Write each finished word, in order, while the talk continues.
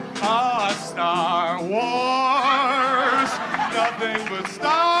Star Wars, nothing but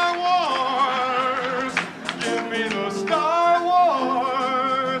Star Wars. Give me the Star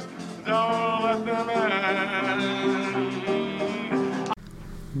Wars, don't let them end.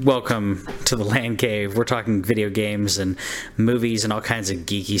 Welcome to the Land Cave. We're talking video games and movies and all kinds of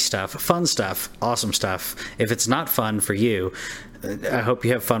geeky stuff, fun stuff, awesome stuff. If it's not fun for you, I hope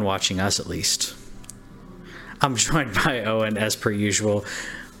you have fun watching us at least. I'm joined by Owen as per usual.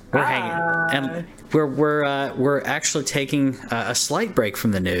 We're hanging, and we're actually taking a slight break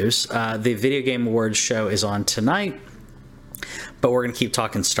from the news. The Video Game Awards show is on tonight, but we're going to keep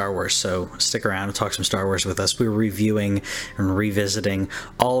talking Star Wars, so stick around and talk some Star Wars with us. We're reviewing and revisiting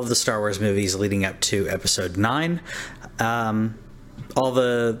all of the Star Wars movies leading up to Episode 9. All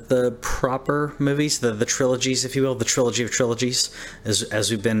the proper movies, the trilogies, if you will, the trilogy of trilogies, as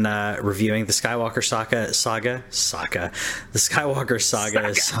we've been reviewing the Skywalker saga. The Skywalker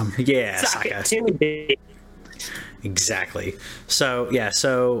saga. Saga. Exactly.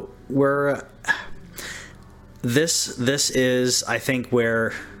 So we're this is, I think,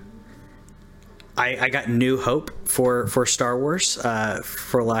 where I got new hope for Star Wars,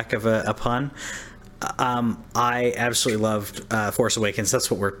 for lack of a pun. I absolutely loved Force Awakens.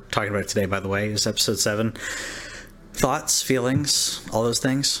 That's what we're talking about today, by the way, is Episode 7. Thoughts, feelings, all those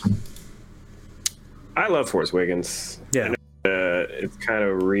things? I love Force Awakens. Yeah. It's kind of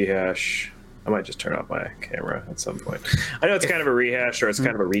a rehash. I might just turn off my camera at some point. I know it's kind of a rehash, or it's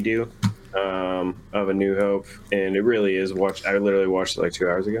kind of a redo of A New Hope, and it really is. I literally watched it like 2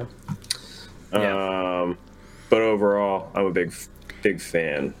 hours ago. Yeah. But overall, I'm a big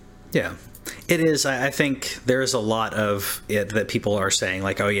fan. Yeah. It is. I think there's a lot of it that people are saying,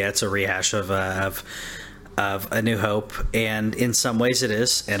 like, oh yeah, it's a rehash of A New Hope, and in some ways it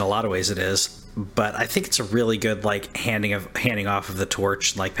is, in a lot of ways it is. But I think it's a really good, like, handing off of the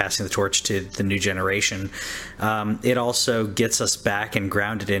torch, like passing the torch to the new generation. It also gets us back and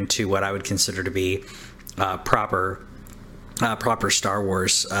grounded into what I would consider to be proper Star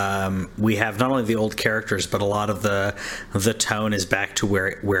Wars. We have not only the old characters, but a lot of the tone is back to where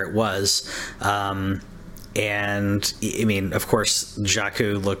it was. And I mean, of course,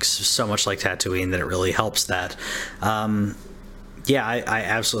 Jakku looks so much like Tatooine that it really helps that. Yeah, I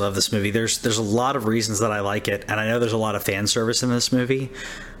absolutely love this movie. There's a lot of reasons that I like it, and I know there's a lot of fan service in this movie,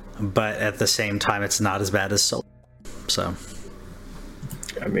 but at the same time, it's not as bad as Solo. So.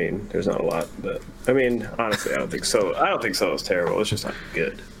 I mean, there's not a lot, but I mean, honestly, I don't think Solo's terrible. It's just not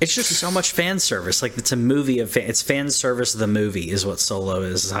good. It's just so much fan service. Like, it's a movie it's fan service. The movie is what Solo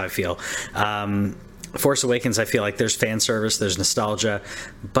is how I feel. Force Awakens, I feel like there's fan service, there's nostalgia,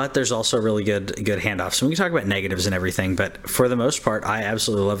 but there's also really good handoffs. So we can talk about negatives and everything, but for the most part, I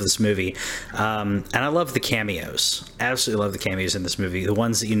absolutely love this movie. And I love the cameos. Absolutely love the cameos in this movie. The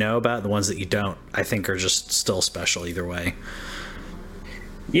ones that you know about, the ones that you don't, I think are just still special either way.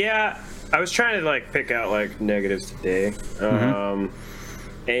 Yeah, I was trying to like pick out like negatives today,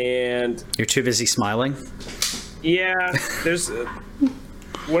 and you're too busy smiling. Yeah, there's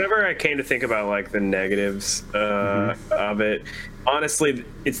whenever I came to think about like the negatives of it, honestly,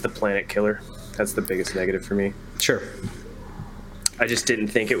 it's the planet killer. That's the biggest negative for me. Sure. I just didn't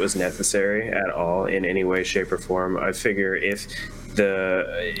think it was necessary at all in any way, shape, or form. I figure if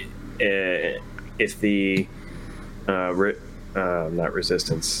the not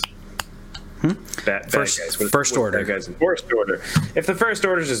resistance. First Order. First Order. If the First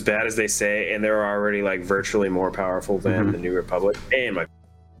Order is as bad as they say, and they're already like virtually more powerful than the New Republic, and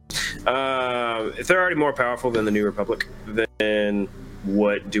if they're already more powerful than the New Republic, then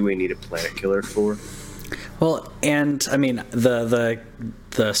what do we need a planet killer for? Well, and I mean the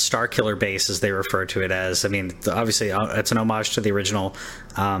Star Killer base, as they refer to it as. I mean, obviously it's an homage to the original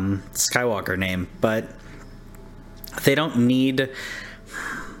Skywalker name, but they don't need.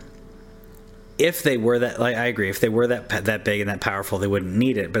 If they were that, like, I agree. If they were that big and that powerful, they wouldn't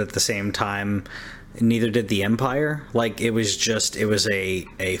need it. But at the same time, neither did the Empire. Like, it was a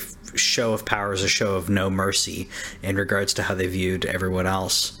show of power, a show of no mercy in regards to how they viewed everyone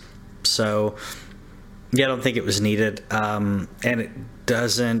else. So, yeah, I don't think it was needed. And it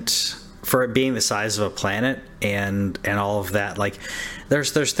doesn't, for it being the size of a planet and all of that. Like,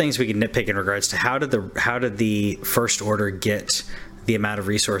 there's things we can nitpick in regards to how did the First Order get the amount of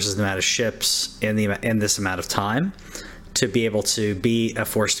resources, the amount of ships, in this amount of time to be able to be a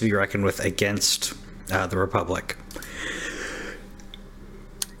force to be reckoned with against the Republic.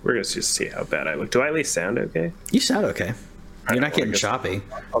 We're going to just see how bad I look. Do I at least sound okay? You sound okay. You're not getting choppy.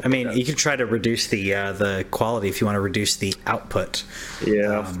 I mean, you can try to reduce the quality if you want to reduce the output.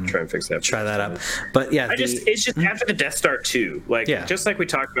 Yeah, I'll try and fix that. Try that up. But yeah, it's just after the Death Star 2, like just like we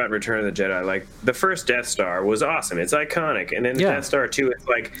talked about Return of the Jedi, like the first Death Star was awesome. It's iconic, and then the Death Star 2, it's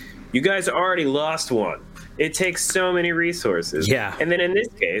like you guys already lost one. It takes so many resources. Yeah, and then in this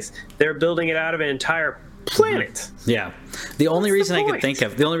case, they're building it out of an entire planet. Yeah. The only reason I could think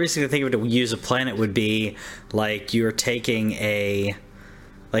of to use a planet would be like you're taking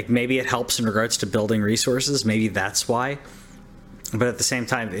like maybe it helps in regards to building resources. Maybe that's why. But at the same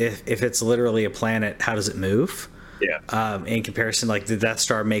time, if it's literally a planet, how does it move? Yeah. In comparison, like the Death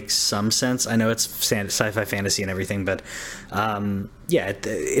Star makes some sense. I know it's sci-fi fantasy and everything, but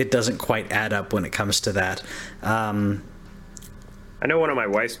it doesn't quite add up when it comes to that. I know one of my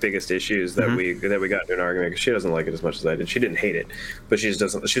wife's biggest issues that we got into an argument because she doesn't like it as much as I did. She didn't hate it, but she just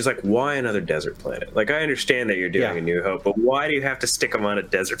doesn't. She's like, "Why another desert planet? Like, I understand that you're doing A New Hope, but why do you have to stick them on a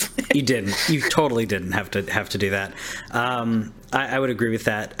desert planet?" You didn't. You totally didn't have to do that. I would agree with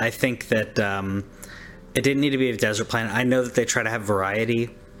that. I think that it didn't need to be a desert planet. I know that they try to have variety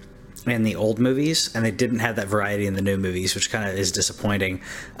in the old movies, and they didn't have that variety in the new movies, which kind of is disappointing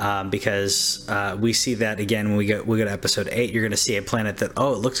because we see that again when we go to episode 8. You're going to see a planet that it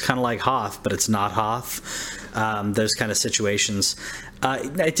looks kind of like Hoth, but it's not Hoth. Those kind of situations.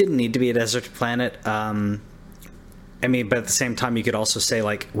 It didn't need to be a desert planet. I mean, but at the same time, you could also say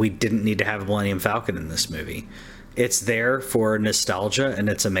like we didn't need to have a Millennium Falcon in this movie. It's there for nostalgia and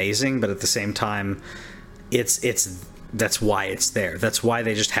it's amazing, but at the same time, that's why it's there. That's why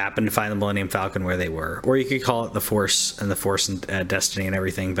they just happened to find the Millennium Falcon where they were. Or you could call it the Force and Destiny and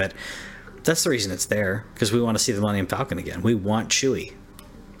everything, but that's the reason it's there, because we want to see the Millennium Falcon again. We want Chewie.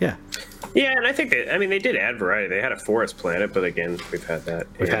 Yeah. Yeah, and I think they did add variety. They had a forest planet, but again, we've had that.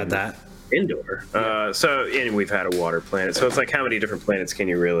 Indoor. And we've had a water planet. So it's like, how many different planets can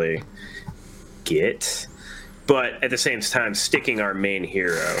you really get? But at the same time, sticking our main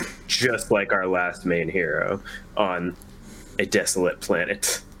hero, just like our last main hero, on a desolate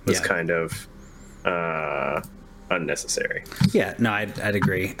planet was kind of unnecessary. Yeah, no, I'd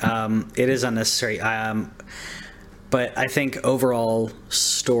agree. It is unnecessary. But I think overall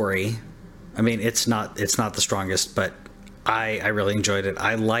story, I mean, it's not the strongest, but I really enjoyed it.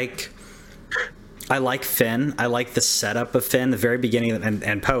 I like Finn. I like the setup of Finn, the very beginning,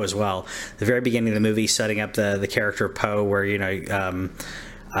 and Poe as well. The very beginning of the movie, setting up the character of Poe, where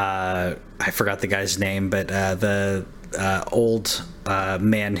I forgot the guy's name, but the old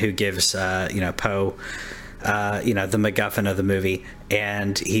man who gives Poe the MacGuffin of the movie,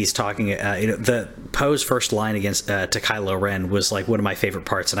 and he's talking. The Poe's first line against to Kylo Ren was like one of my favorite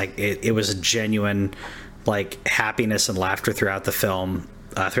parts, and it was a genuine like happiness and laughter throughout the film.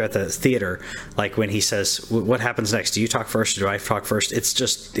 Throughout the theater, like when he says, "What happens next? Do you talk first, or do I talk first?"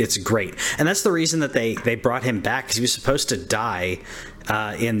 It's great, and that's the reason that they brought him back, because he was supposed to die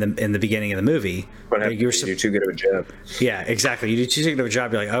in the beginning of the movie. What happened? You do too good of a job. Yeah, exactly. You do too good of a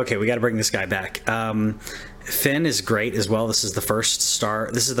job. You're like, okay, we got to bring this guy back. Finn is great as well. This is the first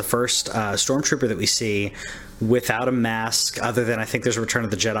stormtrooper that we see without a mask, other than I think there's a Return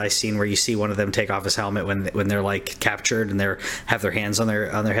of the Jedi scene where you see one of them take off his helmet when they're like captured and they have their hands on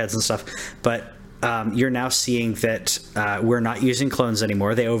their heads and stuff. But you're now seeing that we're not using clones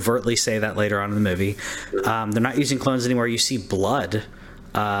anymore. They overtly say that later on in the movie. They're not using clones anymore. You see blood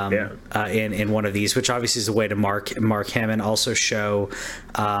in one of these, which obviously is a way to mark him and also show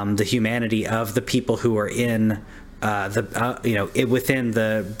the humanity of the people who are in within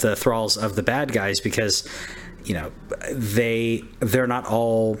the thralls of the bad guys, because they're not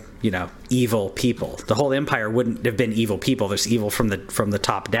all evil people. The whole empire wouldn't have been evil people. There's evil from the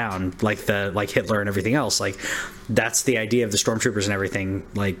top down, like Hitler and everything else. Like, that's the idea of the stormtroopers and everything.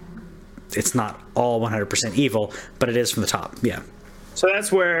 Like, it's not all 100% evil, but it is from the top. Yeah. So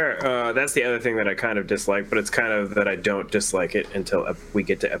that's where that's the other thing that I kind of dislike, but it's kind of that I don't dislike it until we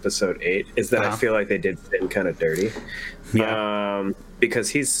get to episode 8, is that I feel like they did Finn kind of dirty. Yeah. Because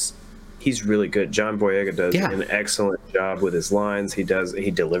he's really good. John Boyega does an excellent job with his lines. He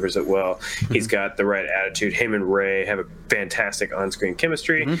delivers it well. Mm-hmm. He's got the right attitude. Him and Ray have a fantastic on-screen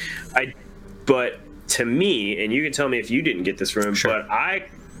chemistry. Mm-hmm. But to me, and you can tell me if you didn't get this from him, but I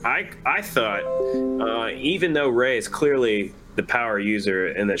thought even though Ray is clearly the power user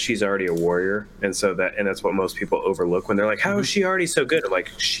and that she's already a warrior, and that's what most people overlook when they're like, how is she already so good? I'm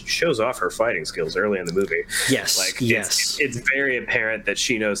like, she shows off her fighting skills early in the movie. It's very apparent that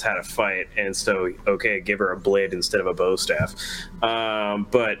she knows how to fight, and so give her a blade instead of a bow staff.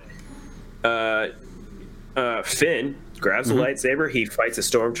 But Finn, grabs the lightsaber. He fights a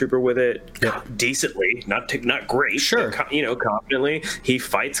stormtrooper with it decently, not great, sure, but, confidently. He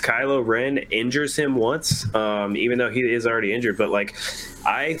fights Kylo Ren, injures him once, even though he is already injured. But like,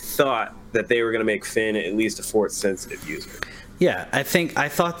 I thought that they were going to make Finn at least a Force sensitive user. Yeah, I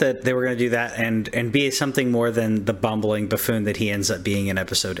thought that they were going to do that and be something more than the bumbling buffoon that he ends up being in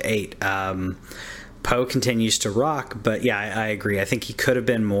Episode 8. Poe continues to rock, but yeah, I agree. I think he could have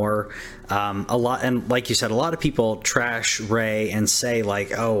been more. A lot, and like you said, a lot of people trash Rey and say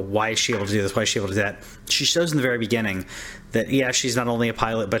like, "Oh, why is she able to do this? Why is she able to do that?" She shows in the very beginning that she's not only a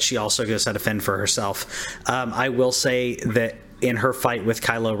pilot, but she also goes how to fend for herself. I will say that in her fight with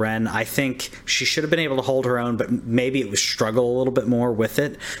Kylo Ren, I think she should have been able to hold her own, but maybe it was struggle a little bit more with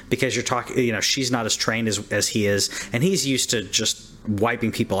it because you're talking, she's not as trained as he is, and he's used to just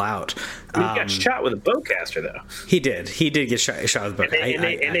wiping people out. He got shot with a bowcaster, though. He did get shot with a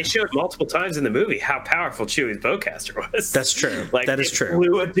bowcaster. And they showed multiple times in the movie how powerful Chewie's bowcaster was. That's true. Like, that is true.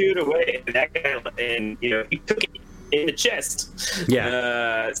 Blew a dude away. That guy, and he took it in the chest.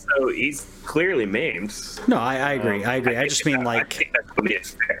 Yeah. So he's clearly maimed. No, I agree. I agree. I just mean like. I think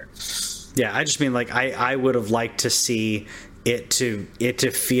that's fair. Yeah, I just mean like I would have liked to see it to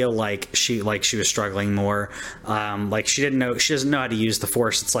feel like she was struggling more, like she doesn't know how to use the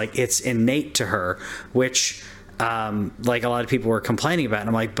Force. It's like it's innate to her, which like a lot of people were complaining about, and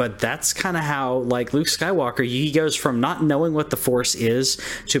I'm like, but that's kind of how like Luke Skywalker, he goes from not knowing what the Force is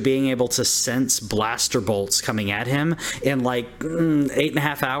to being able to sense blaster bolts coming at him in like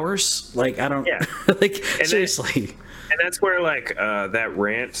 8.5 hours. Like I don't like and seriously. And that's where, like, that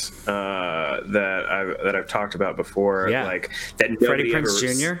rant that I've talked about before, like that Freddie Prinze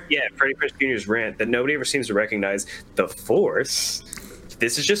Jr. Yeah, Freddie Prinze Jr.'s rant that nobody ever seems to recognize. The Force.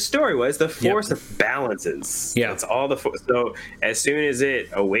 This is just story-wise. The Force balances. Yeah, that's all the Force. So as soon as it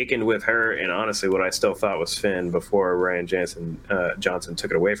awakened with her, and honestly, what I still thought was Finn before Rian Johnson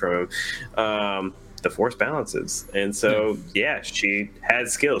took it away from him. The Force balances, and so she had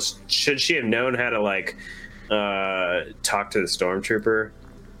skills. Should she have known how to like? Talk to the stormtrooper?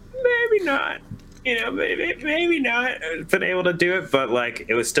 Maybe not. Maybe not been able to do it, but like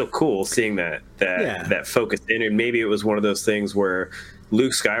it was still cool seeing that focused in, and maybe it was one of those things where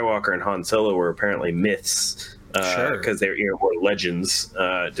Luke Skywalker and Han Solo were apparently myths because they were legends,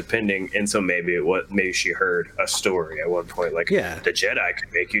 depending, and so maybe she heard a story at one point like the Jedi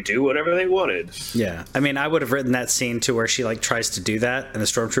could make you do whatever they wanted. Yeah, I mean, I would have written that scene to where she like tries to do that, and the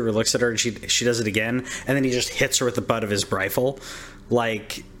stormtrooper looks at her and she does it again, and then he just hits her with the butt of his rifle,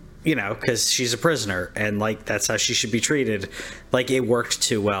 like because she's a prisoner, and like that's how she should be treated. Like it worked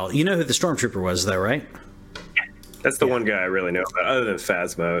too well. You know who the stormtrooper was, though, right? That's the one guy I really know about, other than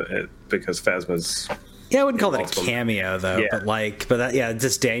Phasma, because Phasma's. Yeah, I wouldn't call that a cameo though, but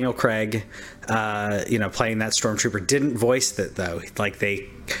this Daniel Craig, playing that stormtrooper, didn't voice it though. Like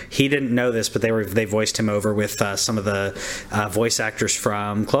he didn't know this, but they voiced him over with some of the voice actors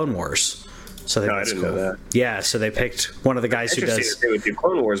from Clone Wars. So I didn't know that. Yeah, so they picked one of the guys who does. They would do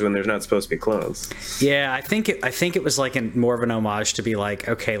Clone Wars when there's not supposed to be clones. Yeah, I think it was like more of an homage to be like,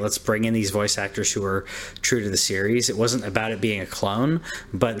 okay, let's bring in these voice actors who are true to the series. It wasn't about it being a clone,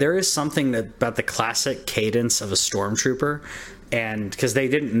 but there is something about the classic cadence of a stormtrooper. And because he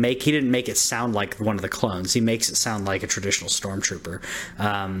didn't make it sound like one of the clones, he makes it sound like a traditional stormtrooper.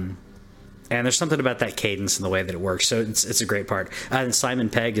 And there's something about that cadence and the way that it works. So it's a great part. And Simon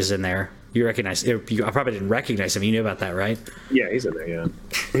Pegg is in there. You recognize? I probably didn't recognize him. You knew about that, right? Yeah, he's in there. Yeah.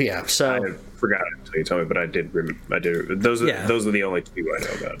 Yeah. So I forgot it until you told me, but I did. Those are the only two I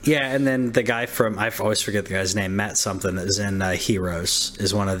know about. Yeah, and then the guy from I always forget the guy's name. Matt something that is in Heroes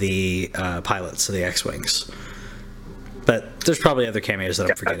is one of the pilots of the X-wings. But there's probably other cameos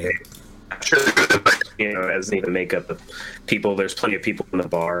that I'm forgetting. Sure, as the makeup of people, there's plenty of people in the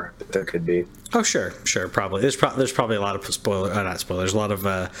bar that there could be. Oh, sure, probably. There's probably a lot of not spoilers, a lot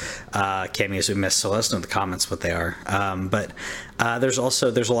of cameos we missed. So let us know in the comments what they are. But there's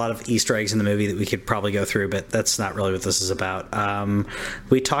a lot of Easter eggs in the movie that we could probably go through, but that's not really what this is about.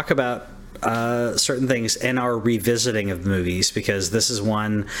 We talk about certain things in our revisiting of the movies, because this is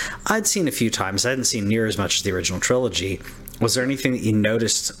one I'd seen a few times. I hadn't seen near as much as the original trilogy. Was there anything that you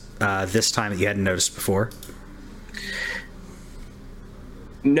noticed this time that you hadn't noticed before?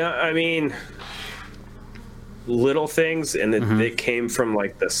 No, I mean, little things, and they came from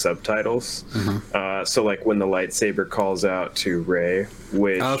like the subtitles. So like when the lightsaber calls out to Rey,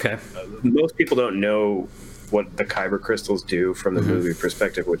 which most people don't know what the kyber crystals do from the movie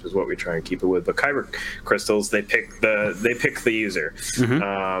perspective, which is what we try and keep it with. But kyber crystals, they pick the user.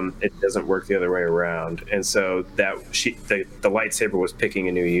 It doesn't work the other way around, and so that the lightsaber was picking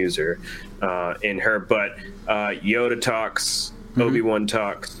a new user in her. But Yoda talks, Obi-Wan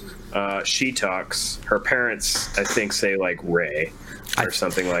talks, she talks. Her parents, I think, say like Rey or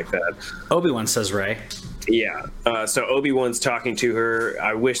something like that. Obi-Wan says Rey. Yeah. So Obi-Wan's talking to her.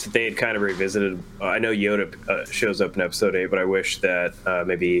 I wish that they had kind of revisited. I know Yoda shows up in Episode 8, but I wish that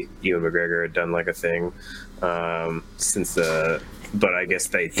maybe Ewan McGregor had done like a thing since the. But I guess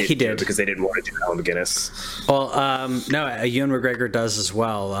they did. He did because they didn't want to do Allen McGuinness. Well, no, Ewan McGregor does as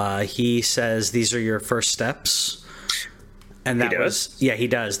well. He says these are your first steps. And that he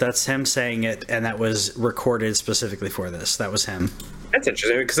does. That's him saying it, and that was recorded specifically for this. That was him. That's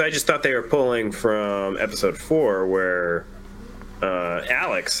interesting because I just thought they were pulling from Episode 4, where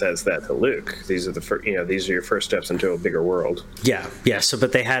Alex says that to Luke. These are these are your first steps into a bigger world. Yeah. So,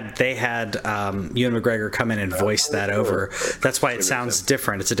 but they had Ewan McGregor come in and voice that over. That's why it sounds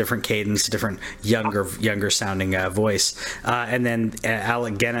different. It's a different cadence, a different younger sounding voice. And then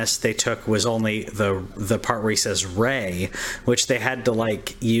Alec Guinness they took was only the part where he says Rey, which they had to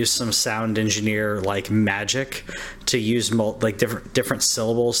like use some sound engineer like magic to use different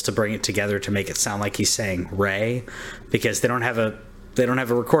syllables to bring it together to make it sound like he's saying Rey, because they don't have a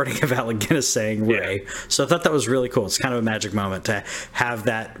recording of Alec Guinness saying Rey. Yeah. So I thought that was really cool. It's kind of a magic moment to have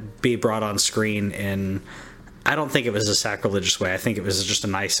that be brought on screen in. I don't think it was a sacrilegious way. I think it was just a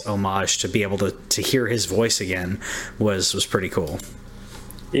nice homage to be able to hear his voice again was pretty cool.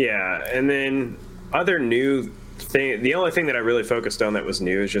 Yeah, and then other new thing, the only thing that I really focused on that was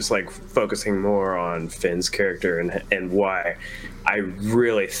new is just like focusing more on Finn's character and why I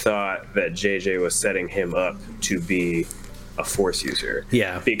really thought that JJ was setting him up to be a Force user.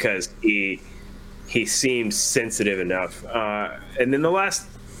 Yeah. Because he seemed sensitive enough. And then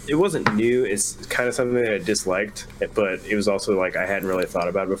it wasn't new. It's kind of something that I disliked, but it was also like I hadn't really thought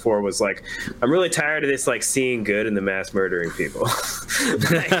about it before. Was like, I'm really tired of this like seeing good in the mass murdering people.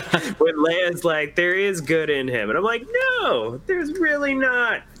 Like, when Leia's like, there is good in him, and I'm like, no, there's really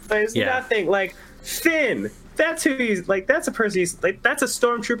not. There's nothing. Like Finn, that's who he's like. That's a person. He's like, that's a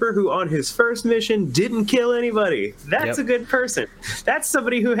stormtrooper who on his first mission didn't kill anybody. That's a good person. That's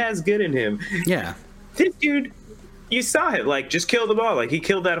somebody who has good in him. Yeah. This dude. You saw it, like, just killed them all. Like, he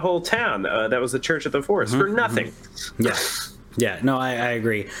killed that whole town. That was the Church of the Force for nothing. Yeah. No, I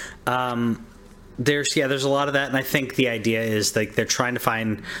agree. There's a lot of that, and I think the idea is like they're trying to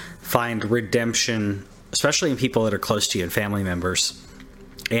find redemption, especially in people that are close to you and family members.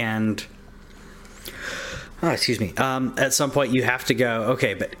 And at some point you have to go,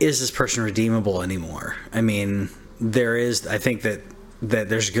 okay, but is this person redeemable anymore? I mean, I think that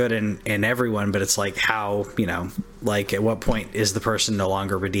there's good in everyone, but it's like how, like at what point is the person no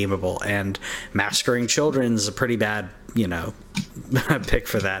longer redeemable? And massacring children is a pretty bad, pick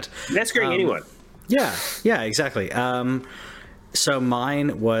for that. Massacring anyone. Yeah, exactly. So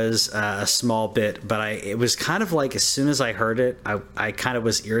mine was a small bit, but it was kind of like as soon as I heard it, I kind of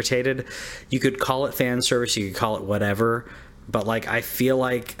was irritated. You could call it fan service, you could call it whatever, but like I feel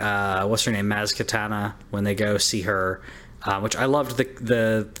like what's her name, Maz Kanata, when they go see her. Which I loved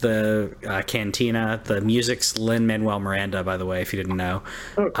the cantina. The music's Lin-Manuel Miranda, by the way, if you didn't know.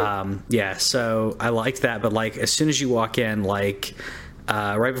 Okay. So I liked that. But like as soon as you walk in, like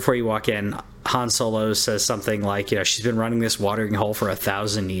right before you walk in, Han Solo says something like, she's been running this watering hole for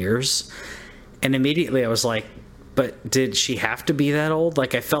 1,000 years, and immediately I was like, but did she have to be that old?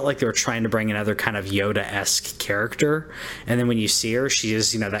 Like I felt like they were trying to bring another kind of Yoda-esque character, and then when you see her, she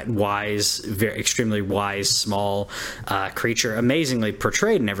is that wise, very extremely wise, small creature, amazingly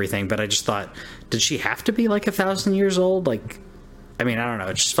portrayed and everything. But I just thought, did she have to be like 1,000 years old? Like, I mean, I don't know.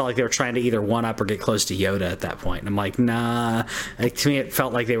 It just felt like they were trying to either one up or get close to Yoda at that point. And I'm like, nah. Like, to me, it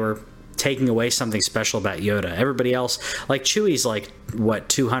felt like they were taking away something special about Yoda. Everybody else, like Chewie's like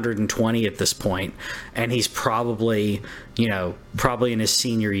 220 at this point, and he's probably in his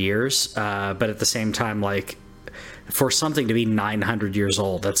senior years, but at the same time, like for something to be 900 years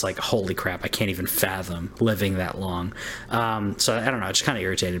old, that's like, holy crap, I can't even fathom living that long. So I don't know, it just kind of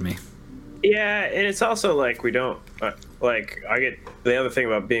irritated me. Yeah, and it's also like we don't like I get the other thing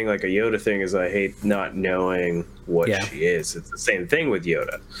about being like a Yoda thing is I hate not knowing what she is. It's the same thing with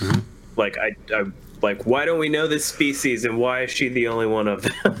Yoda. Mm-hmm. Like I like, why don't we know this species, and why is she the only one of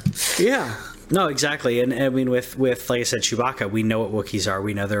them? Yeah, No, exactly, and I mean with like I said, Chewbacca, we know what Wookiees are.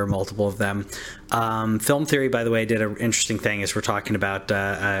 We know there are multiple of them. Film Theory, by the way, did an interesting thing as we're talking about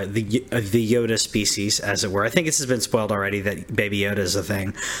the Yoda species, as it were. I think this has been spoiled already that Baby Yoda is a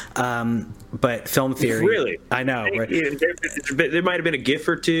thing, but Film Theory, really, I know. There might have been a GIF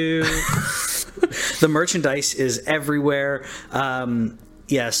or two. The merchandise is everywhere.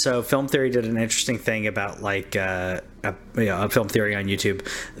 Yeah, so Film Theory did an interesting thing about like a Film Theory on YouTube.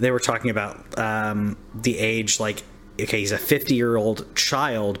 They were talking about the age, like, okay, he's a 50-year-old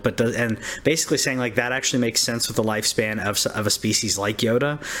child, and basically saying like that actually makes sense with the lifespan of a species like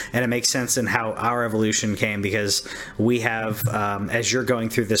Yoda, and it makes sense in how our evolution came, because we have, as you're going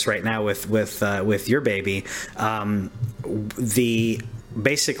through this right now with your baby,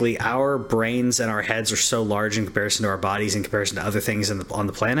 basically our brains and our heads are so large in comparison to our bodies, in comparison to other things on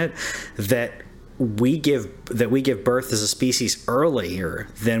the planet, that we give birth as a species earlier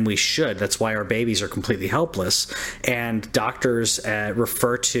than we should. That's why our babies are completely helpless, and doctors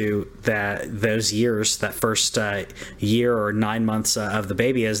refer to those years, that first year or 9 months of the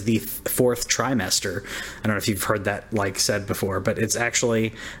baby, as the fourth trimester. I don't know if you've heard that like said before, but it's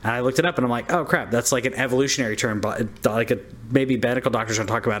actually, I looked it up and I'm like, oh crap, that's like an evolutionary term, but like maybe medical doctors don't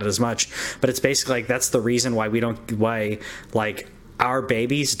talk about it as much, but it's basically like that's the reason why our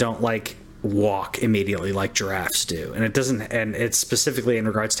babies don't like walk immediately like giraffes do, and it's specifically in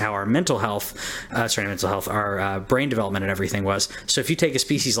regards to how our our brain development and everything was. So if you take a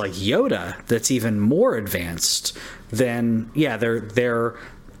species like Yoda that's even more advanced, then yeah,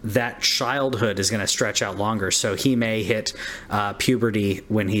 that childhood is going to stretch out longer. So he may hit puberty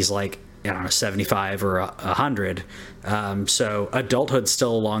when he's like, I don't know, 75 or 100. So adulthood's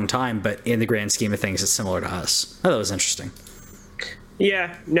still a long time, but in the grand scheme of things, it's similar to us. I thought it was interesting.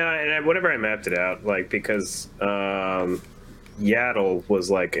 Yeah, no, and whenever I mapped it out, like, because Yaddle was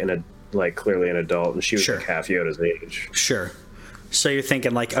like clearly an adult, and she was like half Yoda's age. Sure. So you're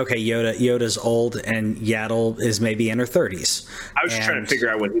thinking like, okay, Yoda's old, and Yaddle is maybe in her 30s. I was just trying to figure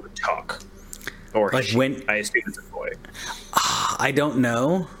out when he would talk, or like when. I assume it's a boy. I don't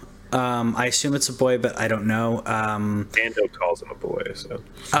know. I assume it's a boy, but I don't know. Mando calls him a boy, so.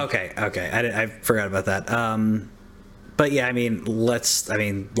 Okay. I forgot about that. But yeah, let's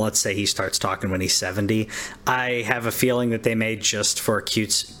say he starts talking when he's 70. I have a feeling that they may, just for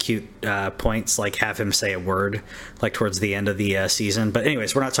cute points, like have him say a word like towards the end of the season. But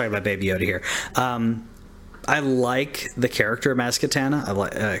anyways, we're not talking about Baby Yoda here. I like the character of Maz Kanata. I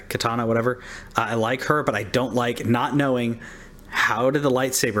like Katana, whatever. I like her, but I don't like not knowing how did the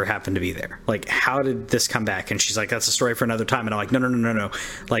lightsaber happen to be there. Like, how did this come back? And she's like, that's a story for another time. And I'm like, no.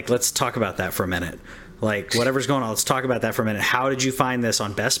 Like, let's talk about that for a minute. Like, whatever's going on, let's talk about that for a minute. How did you find this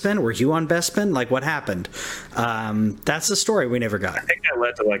on Bespin? Were you on Bespin? Like, what happened? That's the story we never got. I think that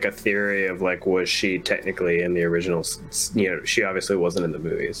led to, like, a theory of, like, was she technically in the original, she obviously wasn't in the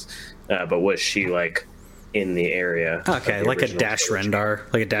movies, but was she, like, in the area? Okay, like a Dash Rendar,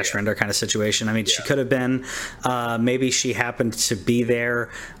 Rendar kind of situation. She could have been, maybe she happened to be there,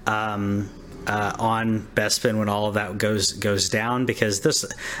 on Bespin when all of that goes down, because this,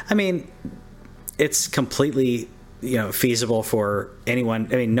 it's completely, feasible for anyone.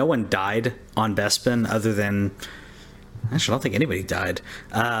 No one died on Bespin other than, actually, I don't think anybody died.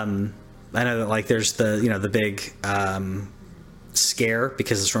 I know that, like, there's the big scare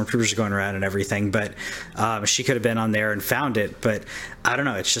because the stormtroopers are going around and everything, but she could have been on there and found it. But I don't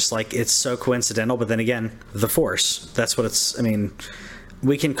know. It's just like, it's so coincidental. But then again, the Force. That's what it's.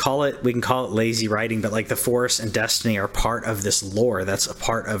 We can call it lazy writing, but like the Force and Destiny are part of this lore. That's a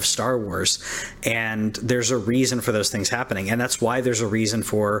part of Star Wars, and there's a reason for those things happening, and that's why there's a reason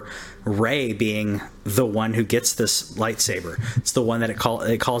for Rey being the one who gets this lightsaber. It's the one that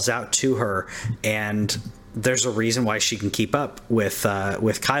it calls out to her, and there's a reason why she can keep up with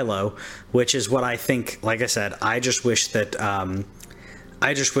Kylo, which is what I think. Like I said, I just wish that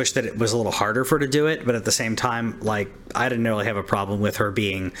it was a little harder for her to do it, but at the same time, like, I didn't really have a problem with her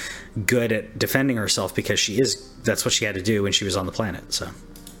being good at defending herself, because that's what she had to do when she was on the planet. So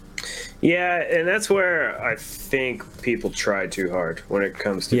yeah, and that's where I think people try too hard when it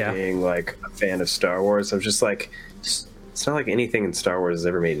comes to being like a fan of Star Wars. I'm just like, it's not like anything in Star Wars has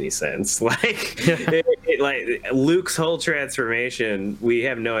ever made any sense. Like, like Luke's whole transformation, we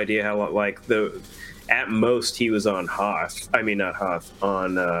have no idea how, like, at most he was on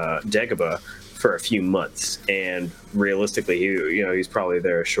on Dagobah for a few months, and realistically he's probably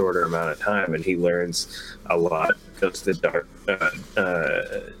there a shorter amount of time, and he learns a lot, goes to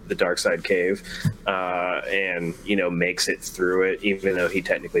the dark side cave, and makes it through it, even though he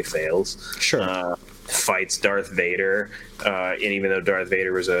technically fails. Sure. fights Darth Vader, and even though Darth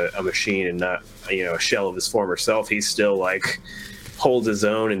Vader was a machine and not, a shell of his former self, he's still like holds his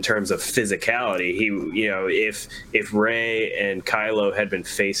own in terms of physicality. He, if Rey and Kylo had been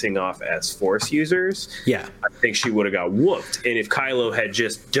facing off as Force users, I think she would have got whooped. And if Kylo had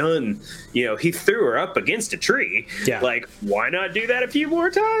just done, he threw her up against a tree, like, why not do that a few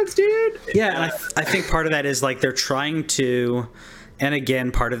more times, dude? Yeah, and I think part of that is like they're trying to, and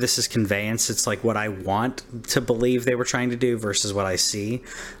again, part of this is conveyance. It's like what I want to believe they were trying to do versus what I see.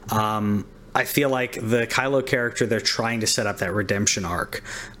 I feel like the Kylo character, they're trying to set up that redemption arc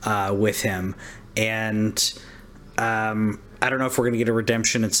with him. And I don't know if we're going to get a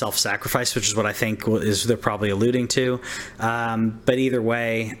redemption and self-sacrifice, which is what I think is they're probably alluding to. But either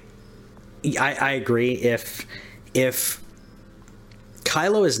way, I agree. If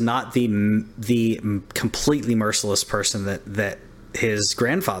Kylo is not the completely merciless person that his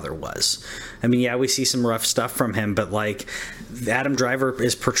grandfather was. I mean, yeah, we see some rough stuff from him, but like Adam Driver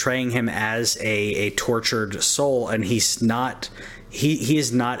is portraying him as a tortured soul, and he's not. He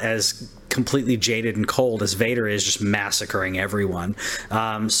is not as completely jaded and cold as Vader is, just massacring everyone.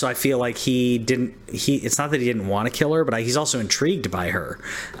 So I feel like it's not that he didn't want to kill her, but he's also intrigued by her.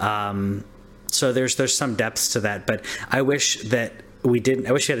 So there's some depths to that, but I wish that we didn't.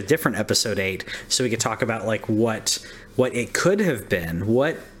 I wish we had a different episode 8 so we could talk about like what it could have been,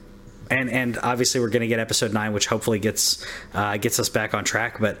 and obviously we're going to get episode 9, which hopefully gets us back on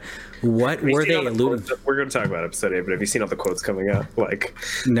track. But what were they alluding? We're going to talk about episode 8, but have you seen all the quotes coming up? Like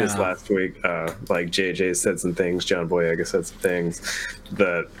this last week, like JJ said some things, John Boyega said some things.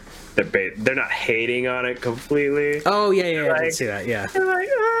 They're not hating on it completely. Oh yeah, like, I did see that. Yeah, they're like,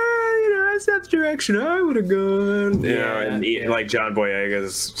 that's the direction I would have gone. Like John Boyega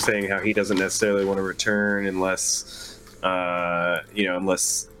is saying how he doesn't necessarily want to return unless,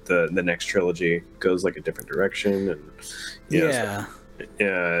 unless the next trilogy goes like a different direction and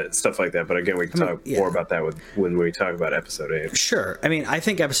stuff like that. But again, we can talk more about that when we talk about episode 8. Sure. I mean, I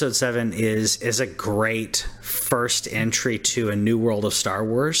think episode 7 is a great first entry to a new world of Star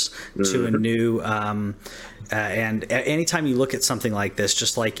Wars, to a new. And anytime you look at something like this,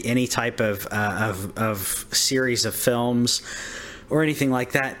 just like any type of series of films or anything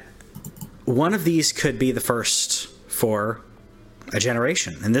like that, one of these could be the first for a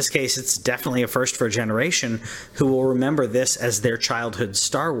generation. In this case, it's definitely a first for a generation who will remember this as their childhood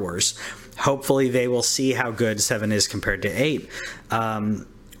Star Wars. Hopefully they will see how good 7 is compared to 8.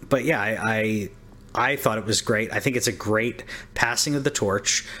 But yeah, I thought it was great. I think it's a great passing of the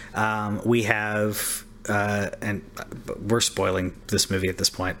torch. We have... and we're spoiling this movie at this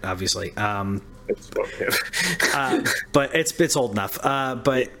point, obviously. But it's old enough.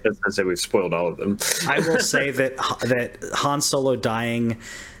 But I'd say we've spoiled all of them. I will say that Han Solo dying,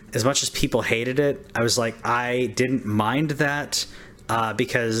 as much as people hated it, I was like, I didn't mind that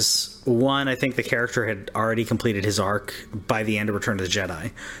because one, I think the character had already completed his arc by the end of Return of the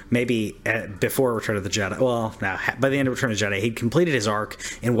Jedi. Maybe before Return of the Jedi. Well, no, by the end of Return of the Jedi, he'd completed his arc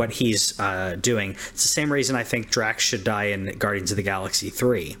in what he's doing. It's the same reason I think Drax should die in Guardians of the Galaxy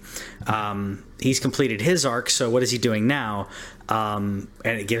 3. He's completed his arc, so what is he doing now? And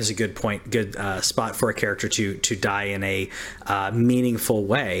it gives a good spot for a character to die in a meaningful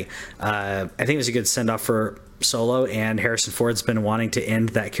way. I think it was a good send-off for Solo, and Harrison Ford's been wanting to end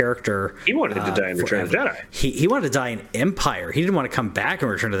that character. He wanted to die in Return of the Jedi. He wanted to die in Empire. He didn't want to come back in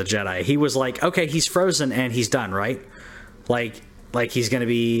Return of the Jedi. He was like, okay, he's frozen and he's done, right? Like he's going to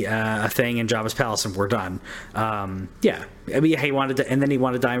be a thing in Jabba's palace and we're done. Yeah. I mean, he wanted to, and then he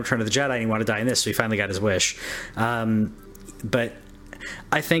wanted to die in Return of the Jedi, and he wanted to die in this, so he finally got his wish. But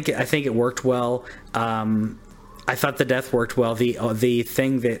I think it worked well. I thought the death worked well. The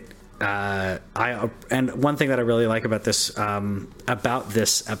thing that and one thing that I really like about this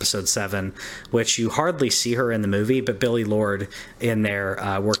episode 7, which you hardly see her in the movie, but Billie Lourd in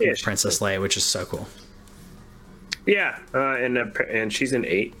there working with Princess Leia, which is so cool. Yeah, and she's in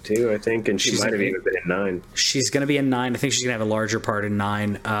 8 too, I think, and she might have even been in 9. She's going to be in 9. I think she's going to have a larger part in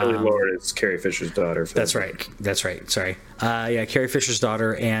 9. Billie Lourd is Carrie Fisher's daughter. That's right. Sorry. Yeah, Carrie Fisher's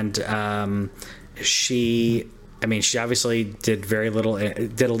daughter, and she obviously did a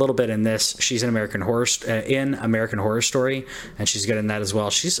little bit in this. She's in American Horror Story, and she's good in that as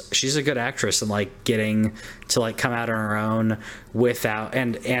well. She's a good actress, and like getting to like come out on her own without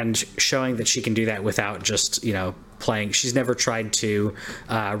and showing that she can do that without just playing. She's never tried to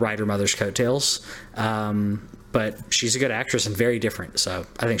ride her mother's coattails, but she's a good actress and very different. So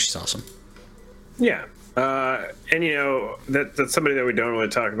I think she's awesome. Yeah. And that's somebody that we don't really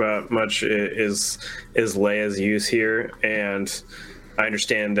talk about much is Leia's use here, and I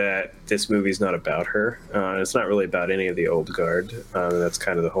understand that this movie's not about her. It's not really about any of the old guard. That's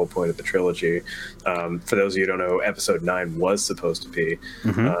kind of the whole point of the trilogy. For those of you who don't know, Episode 9 was supposed to be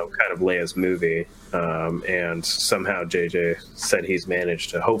kind of Leia's movie. And somehow JJ said he's managed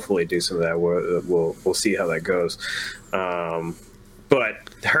to hopefully do some of that. We'll see how that goes. But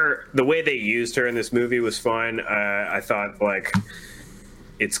the way they used her in this movie was fine. I thought, like,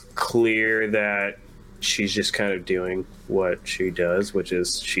 it's clear that she's just kind of doing what she does, which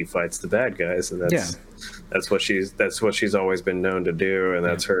is she fights the bad guys, and that's what she's always been known to do, and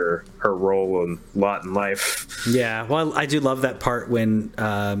that's her role and lot in life. Yeah, well, I do love that part when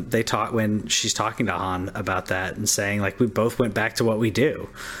when she's talking to Han about that and saying, like, we both went back to what we do.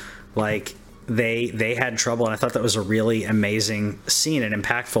 Like, they had trouble, and I thought that was a really amazing scene and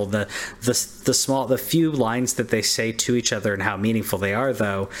impactful. The few lines that they say to each other and how meaningful they are,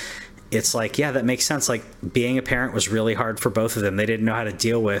 though. It's like, yeah, that makes sense. Like, being a parent was really hard for both of them. They didn't know how to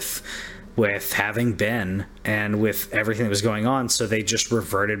deal with having Ben and with everything that was going on, so they just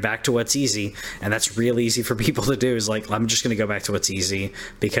reverted back to what's easy. And that's real easy for people to do, is like, I'm just going to go back to what's easy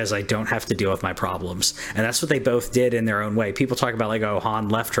because I don't have to deal with my problems. And that's what they both did in their own way. People talk about, like, oh, Han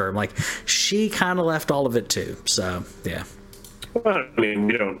left her. I'm like, she kind of left all of it too. So, yeah. Well, I mean,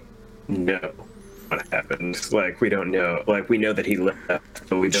 we don't know what happened. Like, we don't know. Like, we know that he left,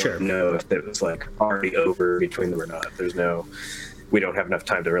 but we don't know if it was, like, already over between them or not. We don't have enough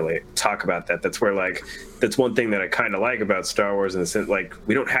time to really talk about that. That's where, like, that's one thing that I kind of like about Star Wars, in the sense, like,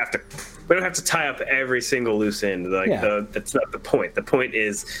 we don't have to tie up every single loose end. Like, that's not the point. The point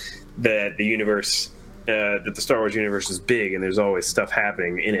is that the universe, that the Star Wars universe is big, and there's always stuff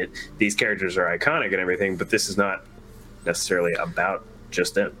happening in it. These characters are iconic and everything, but this is not necessarily about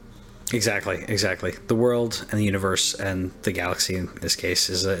just them. Exactly. The world and the universe and the galaxy, in this case,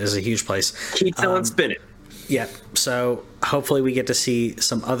 is a huge place. Keep telling spin it. Yeah. So hopefully we get to see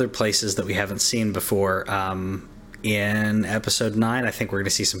some other places that we haven't seen before. In Episode 9, I think we're going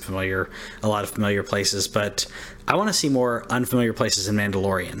to see a lot of familiar places, but I want to see more unfamiliar places in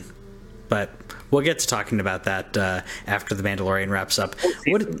Mandalorian. But we'll get to talking about that after the Mandalorian wraps up.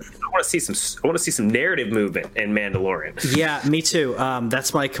 I want to see some narrative movement in Mandalorian. Yeah, me too.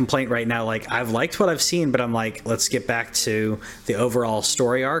 That's my complaint right now. Like, I've liked what I've seen, but I'm like, let's get back to the overall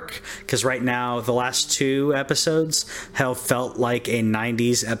story arc, because right now the last 2 episodes have felt like a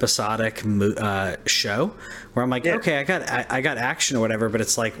 90s episodic show, where I'm like, okay, I got action or whatever, but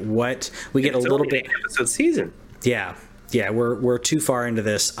it's like, what we get a little bit episode season. Yeah, we're too far into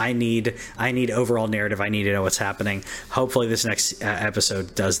this. I need overall narrative. I need to know what's happening. Hopefully this next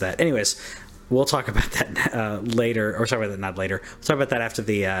episode does that. Anyways, we'll talk about that later, or sorry, not later. We'll talk about that after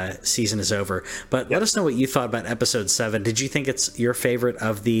the season is over. But let us know what you thought about Episode 7. Did you think it's your favorite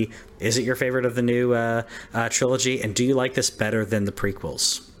of the? Is it your favorite of the new trilogy? And do you like this better than the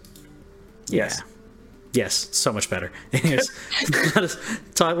prequels? Yes. Yeah. Yes, so much better. Anyways, let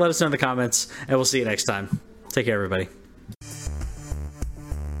us know in the comments, and we'll see you next time. Take care, everybody.